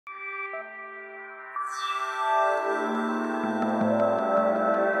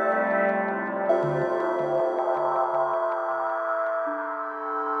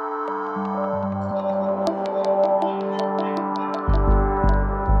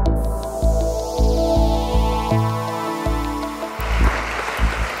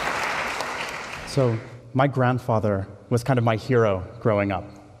So my grandfather was kind of my hero growing up.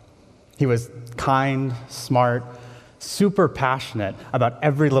 He was kind, smart, super passionate about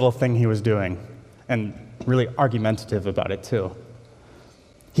every little thing he was doing, and really argumentative about it too.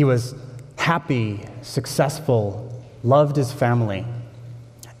 He was happy, successful, loved his family.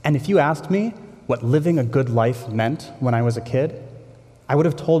 And if you asked me what living a good life meant when I was a kid, I would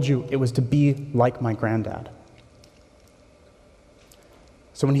have told you it was to be like my granddad.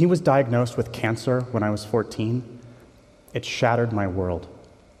 So when he was diagnosed with cancer when I was 14, it shattered my world.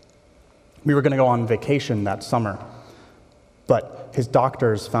 We were going to go on vacation that summer, but his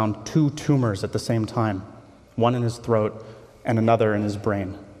doctors found 2 tumors at the same time, one in his throat and another in his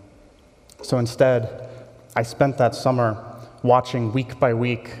brain. So instead, I spent that summer watching week by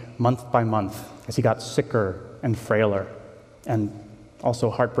week, month by month, as he got sicker and frailer, and also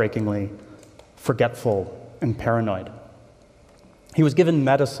heartbreakingly forgetful and paranoid. He was given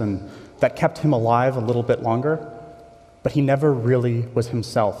medicine that kept him alive a little bit longer, but he never really was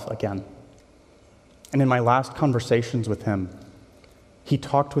himself again. And in my last conversations with him, he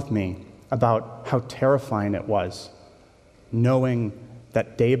talked with me about how terrifying it was, knowing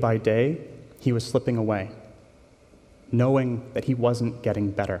that day by day he was slipping away, knowing that he wasn't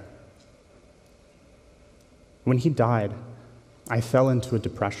getting better. When he died, I fell into a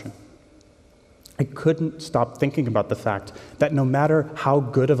depression. I couldn't stop thinking about the fact that no matter how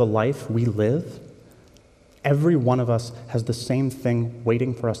good of a life we live, every one of us has the same thing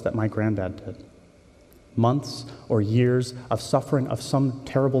waiting for us that my granddad did. Months or years of suffering of some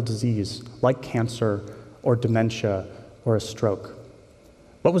terrible disease, like cancer or dementia or a stroke.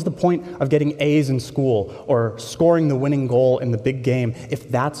 What was the point of getting A's in school or scoring the winning goal in the big game if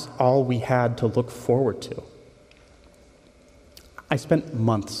that's all we had to look forward to? I spent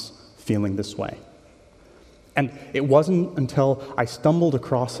months feeling this way. And it wasn't until I stumbled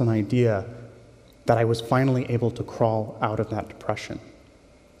across an idea that I was finally able to crawl out of that depression.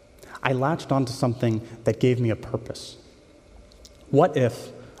 I latched onto something that gave me a purpose. What if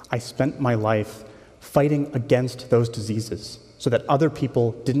I spent my life fighting against those diseases so that other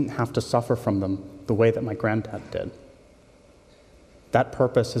people didn't have to suffer from them the way that my granddad did? That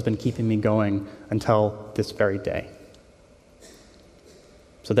purpose has been keeping me going until this very day.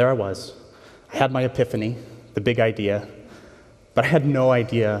 So there I was. I had my epiphany, the big idea, but I had no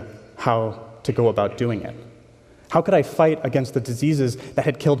idea how to go about doing it. How could I fight against the diseases that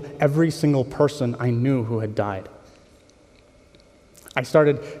had killed every single person I knew who had died? I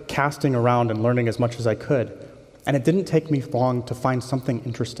started casting around and learning as much as I could, and it didn't take me long to find something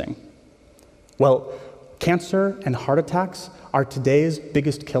interesting. Well, cancer and heart attacks are today's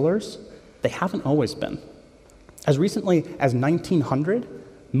biggest killers. They haven't always been. As recently as 1900,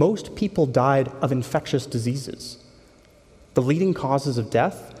 most people died of infectious diseases. The leading causes of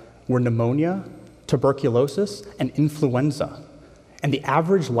death were pneumonia, tuberculosis, and influenza, and the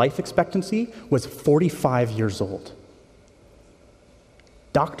average life expectancy was 45 years old.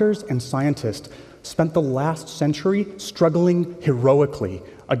 Doctors and scientists spent the last century struggling heroically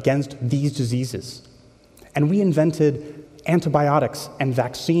against these diseases, and we invented antibiotics and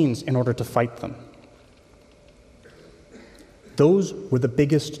vaccines in order to fight them. Those were the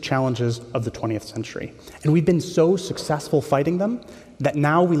biggest challenges of the 20th century. And we've been so successful fighting them that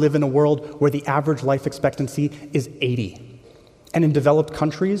now we live in a world where the average life expectancy is 80. And in developed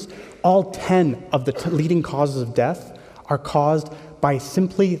countries, all 10 of the leading causes of death are caused by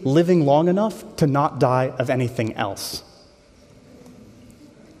simply living long enough to not die of anything else.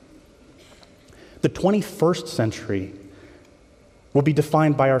 The 21st century will be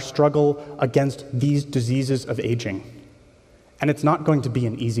defined by our struggle against these diseases of aging. And it's not going to be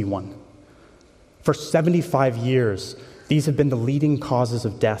an easy one. For 75 years, these have been the leading causes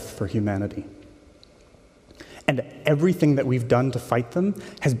of death for humanity. And everything that we've done to fight them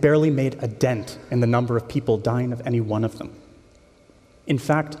has barely made a dent in the number of people dying of any one of them. In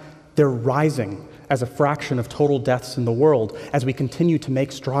fact, they're rising as a fraction of total deaths in the world as we continue to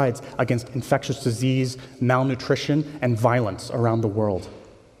make strides against infectious disease, malnutrition, and violence around the world.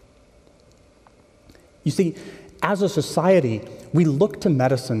 You see, as a society, we look to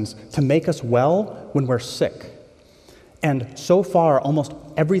medicines to make us well when we're sick. And so far, almost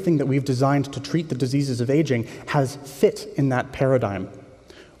everything that we've designed to treat the diseases of aging has fit in that paradigm.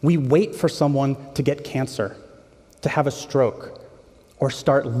 We wait for someone to get cancer, to have a stroke, or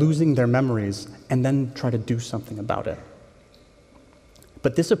start losing their memories, and then try to do something about it.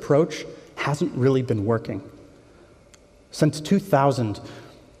 But this approach hasn't really been working. Since 2000,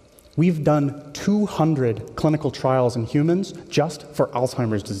 we've done 200 clinical trials in humans just for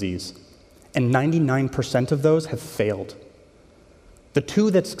Alzheimer's disease, and 99% of those have failed. The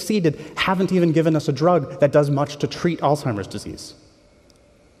 2 that succeeded haven't even given us a drug that does much to treat Alzheimer's disease.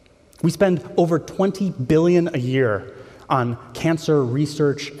 We spend over $20 billion a year on cancer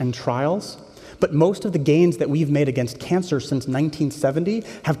research and trials, but most of the gains that we've made against cancer since 1970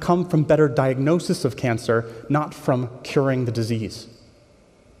 have come from better diagnosis of cancer, not from curing the disease.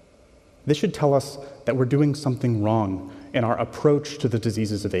 This should tell us that we're doing something wrong in our approach to the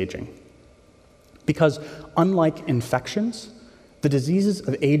diseases of aging. Because unlike infections, the diseases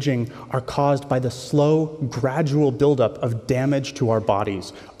of aging are caused by the slow, gradual buildup of damage to our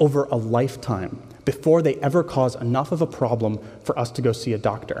bodies over a lifetime before they ever cause enough of a problem for us to go see a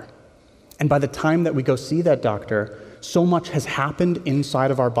doctor. And by the time that we go see that doctor, so much has happened inside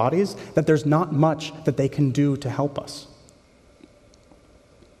of our bodies that there's not much that they can do to help us.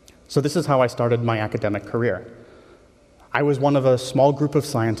 So this is how I started my academic career. I was one of a small group of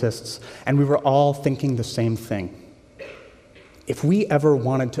scientists, and we were all thinking the same thing. If we ever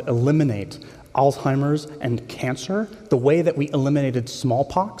wanted to eliminate Alzheimer's and cancer the way that we eliminated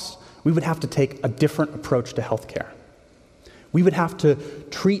smallpox, we would have to take a different approach to healthcare. We would have to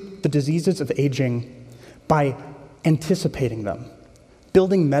treat the diseases of aging by anticipating them,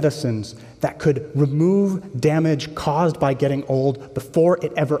 building medicines that could remove damage caused by getting old before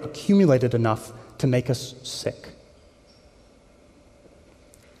it ever accumulated enough to make us sick.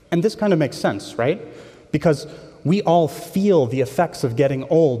 And this kind of makes sense, right? Because we all feel the effects of getting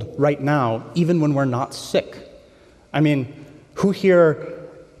old right now, even when we're not sick. I mean, who here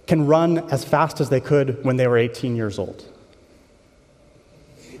can run as fast as they could when they were 18 years old?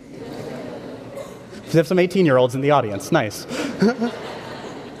 We have some 18-year-olds in the audience, nice.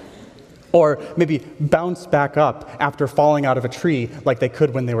 Or maybe bounce back up after falling out of a tree like they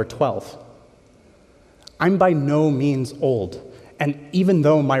could when they were 12. I'm by no means old. And even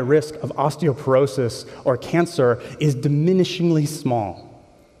though my risk of osteoporosis or cancer is diminishingly small,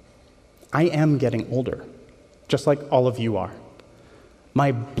 I am getting older, just like all of you are.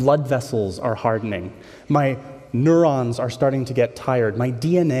 My blood vessels are hardening. My neurons are starting to get tired. My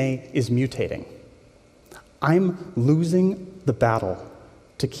DNA is mutating. I'm losing the battle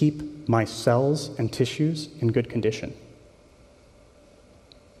to keep my cells and tissues in good condition.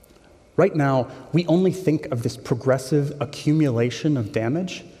 Right now, we only think of this progressive accumulation of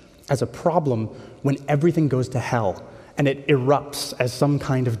damage as a problem when everything goes to hell and it erupts as some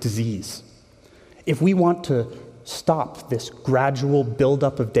kind of disease. If we want to stop this gradual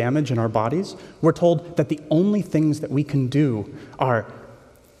buildup of damage in our bodies, we're told that the only things that we can do are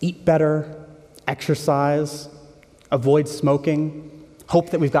eat better, exercise, avoid smoking, hope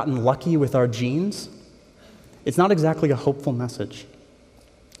that we've gotten lucky with our genes. It's not exactly a hopeful message.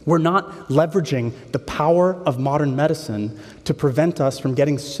 We're not leveraging the power of modern medicine to prevent us from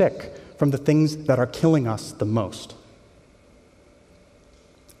getting sick from the things that are killing us the most.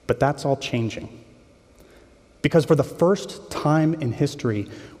 But that's all changing. Because for the first time in history,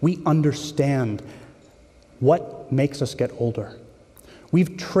 we understand what makes us get older.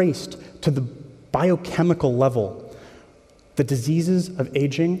 We've traced to the biochemical level the diseases of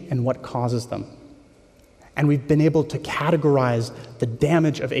aging and what causes them. And we've been able to categorize the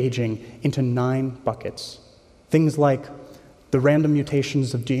damage of aging into 9 buckets. Things like the random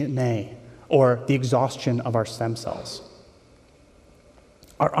mutations of DNA or the exhaustion of our stem cells.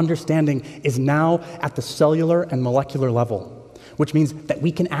 Our understanding is now at the cellular and molecular level, which means that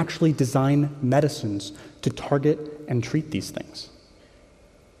we can actually design medicines to target and treat these things.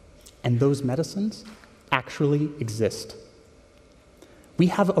 And those medicines actually exist. We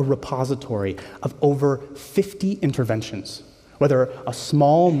have a repository of over 50 interventions, whether a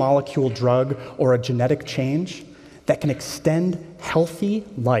small molecule drug or a genetic change, that can extend healthy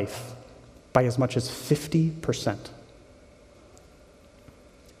life by as much as 50%.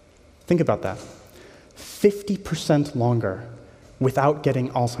 Think about that. 50% longer without getting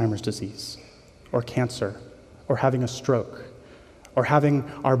Alzheimer's disease, or cancer, or having a stroke, or having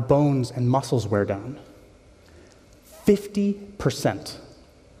our bones and muscles wear down. 50%.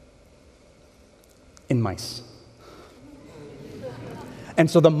 In mice. And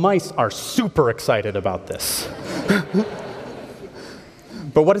so the mice are super excited about this.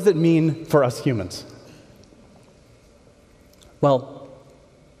 But what does it mean for us humans? Well,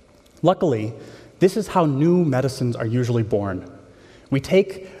 luckily, this is how new medicines are usually born. We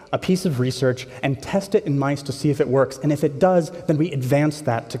take a piece of research and test it in mice to see if it works, and if it does, then we advance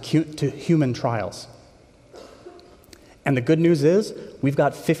that to human trials. And the good news is, we've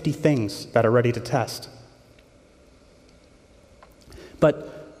got 50 things that are ready to test.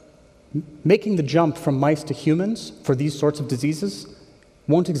 But making the jump from mice to humans for these sorts of diseases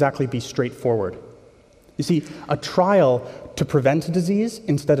won't exactly be straightforward. You see, a trial to prevent a disease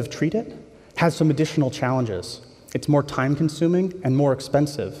instead of treat it has some additional challenges. It's more time-consuming and more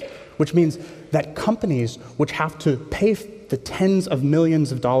expensive, which means that companies which have to pay the tens of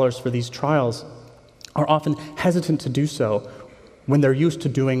millions of dollars for these trials are often hesitant to do so when they're used to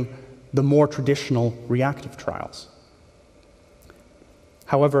doing the more traditional reactive trials.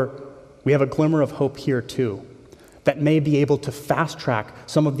 However, we have a glimmer of hope here too, that may be able to fast-track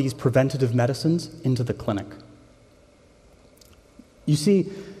some of these preventative medicines into the clinic. You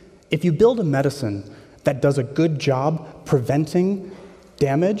see, if you build a medicine that does a good job preventing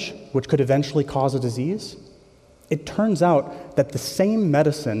damage, which could eventually cause a disease, it turns out that the same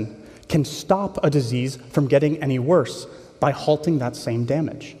medicine can stop a disease from getting any worse by halting that same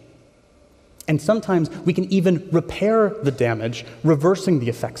damage. And sometimes we can even repair the damage, reversing the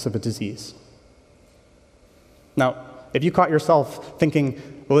effects of a disease. Now, if you caught yourself thinking,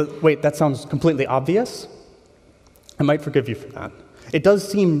 well, wait, that sounds completely obvious, I might forgive you for that. It does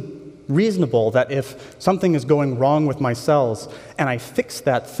seem reasonable that if something is going wrong with my cells and I fix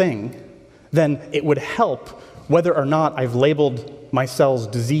that thing, then it would help whether or not I've labeled my cells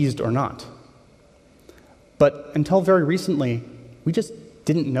diseased or not. But until very recently, we just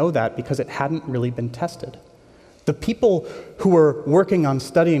didn't know that because it hadn't really been tested. The people who were working on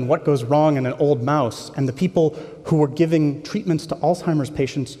studying what goes wrong in an old mouse and the people who were giving treatments to Alzheimer's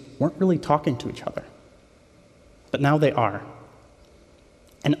patients weren't really talking to each other. But now they are.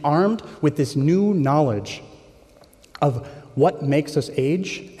 And armed with this new knowledge of what makes us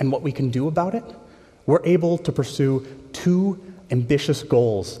age and what we can do about it, we're able to pursue two ambitious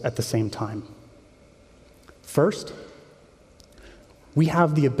goals at the same time. First, we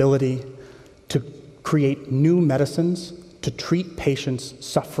have the ability to create new medicines to treat patients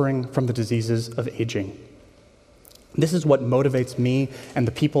suffering from the diseases of aging. This is what motivates me and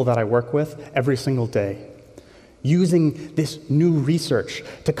the people that I work with every single day. Using this new research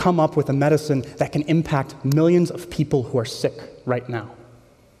to come up with a medicine that can impact millions of people who are sick right now.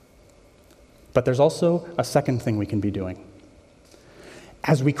 But there's also a second thing we can be doing.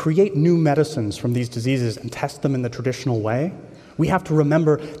 As we create new medicines from these diseases and test them in the traditional way, we have to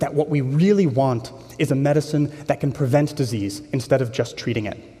remember that what we really want is a medicine that can prevent disease instead of just treating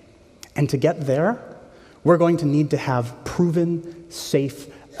it. And to get there, we're going to need to have proven, safe,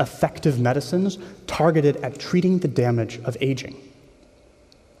 effective medicines targeted at treating the damage of aging.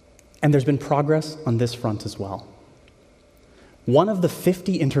 And there's been progress on this front as well. One of the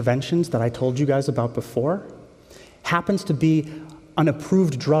 50 interventions that I told you guys about before happens to be an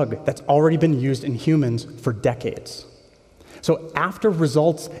approved drug that's already been used in humans for decades. So after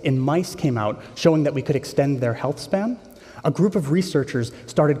results in mice came out showing that we could extend their health span, a group of researchers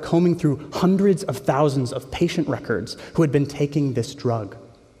started combing through hundreds of thousands of patient records who had been taking this drug.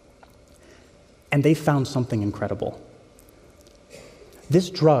 And they found something incredible. This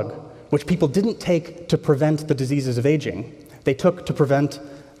drug, which people didn't take to prevent the diseases of aging, they took to prevent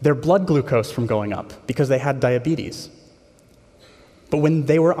their blood glucose from going up because they had diabetes. But when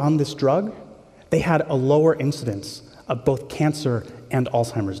they were on this drug, they had a lower incidence of both cancer and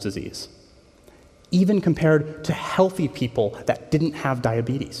Alzheimer's disease, even compared to healthy people that didn't have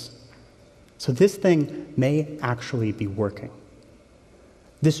diabetes. So this thing may actually be working.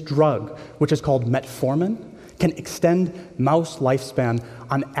 This drug, which is called metformin, can extend mouse lifespan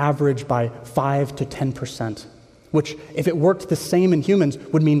on average by 5 to 10%, which, if it worked the same in humans,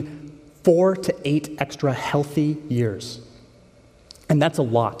 would mean 4 to 8 extra healthy years. And that's a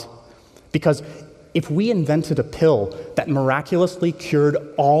lot, because if we invented a pill that miraculously cured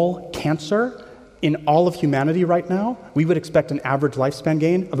all cancer in all of humanity right now, we would expect an average lifespan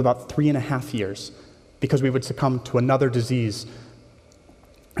gain of about 3.5 years, because we would succumb to another disease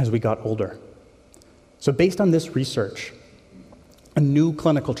as we got older. So based on this research, a new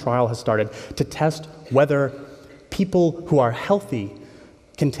clinical trial has started to test whether people who are healthy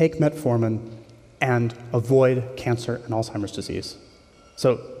can take metformin and avoid cancer and Alzheimer's disease.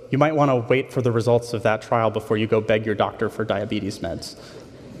 So you might want to wait for the results of that trial before you go beg your doctor for diabetes meds.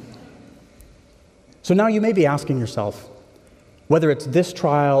 So now you may be asking yourself, whether it's this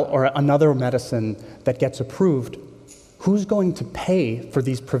trial or another medicine that gets approved, who's going to pay for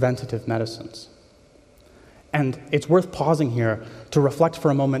these preventative medicines? And it's worth pausing here to reflect for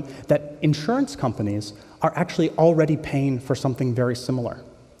a moment that insurance companies are actually already paying for something very similar.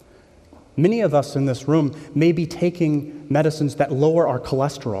 Many of us in this room may be taking medicines that lower our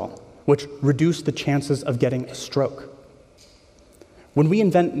cholesterol, which reduce the chances of getting a stroke. When we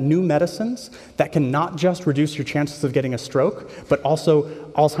invent new medicines that can not just reduce your chances of getting a stroke, but also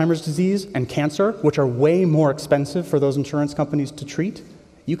Alzheimer's disease and cancer, which are way more expensive for those insurance companies to treat,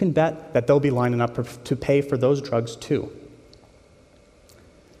 you can bet that they'll be lining up to pay for those drugs too.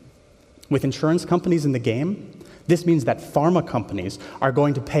 With insurance companies in the game, this means that pharma companies are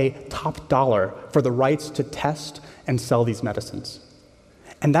going to pay top dollar for the rights to test and sell these medicines.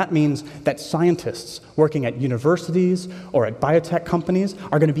 And that means that scientists working at universities or at biotech companies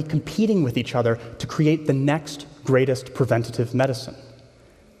are going to be competing with each other to create the next greatest preventative medicine.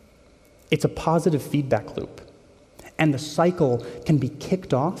 It's a positive feedback loop, and the cycle can be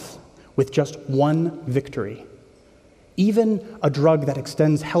kicked off with just one victory. Even a drug that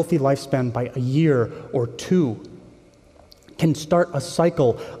extends healthy lifespan by a year or two can start a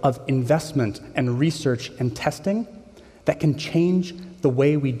cycle of investment and research and testing that can change the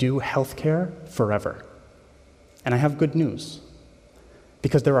way we do healthcare forever. And I have good news,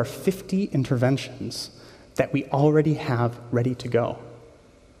 because there are 50 interventions that we already have ready to go.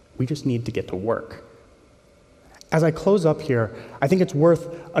 We just need to get to work. As I close up here, I think it's worth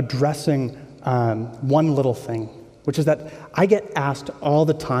addressing one little thing, which is that I get asked all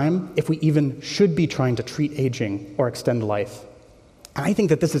the time if we even should be trying to treat aging or extend life. And I think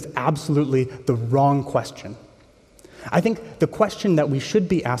that this is absolutely the wrong question. I think the question that we should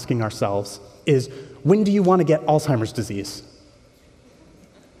be asking ourselves is, when do you want to get Alzheimer's disease?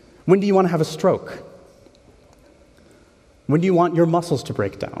 When do you want to have a stroke? When do you want your muscles to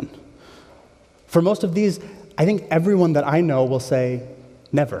break down? For most of these, I think everyone that I know will say,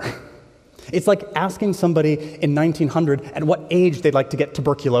 never. It's like asking somebody in 1900 at what age they'd like to get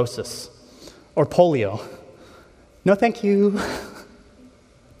tuberculosis or polio. No, thank you.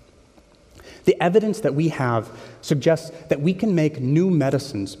 The evidence that we have suggests that we can make new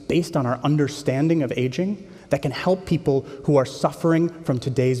medicines based on our understanding of aging that can help people who are suffering from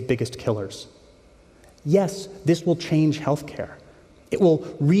today's biggest killers. Yes, this will change healthcare. It will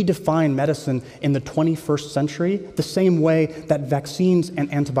redefine medicine in the 21st century the same way that vaccines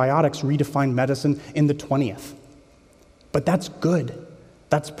and antibiotics redefined medicine in the 20th. But that's good.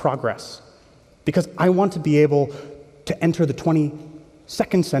 That's progress. Because I want to be able to enter the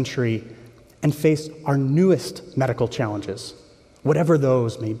 22nd century and face our newest medical challenges, whatever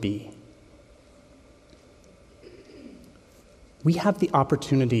those may be. We have the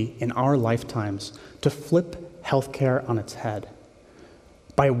opportunity in our lifetimes to flip healthcare on its head.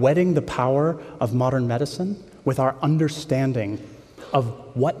 By wedding the power of modern medicine with our understanding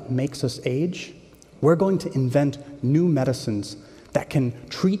of what makes us age, we're going to invent new medicines that can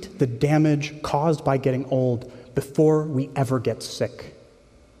treat the damage caused by getting old before we ever get sick.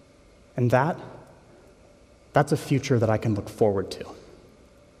 And that's a future that I can look forward to.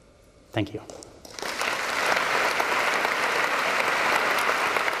 Thank you.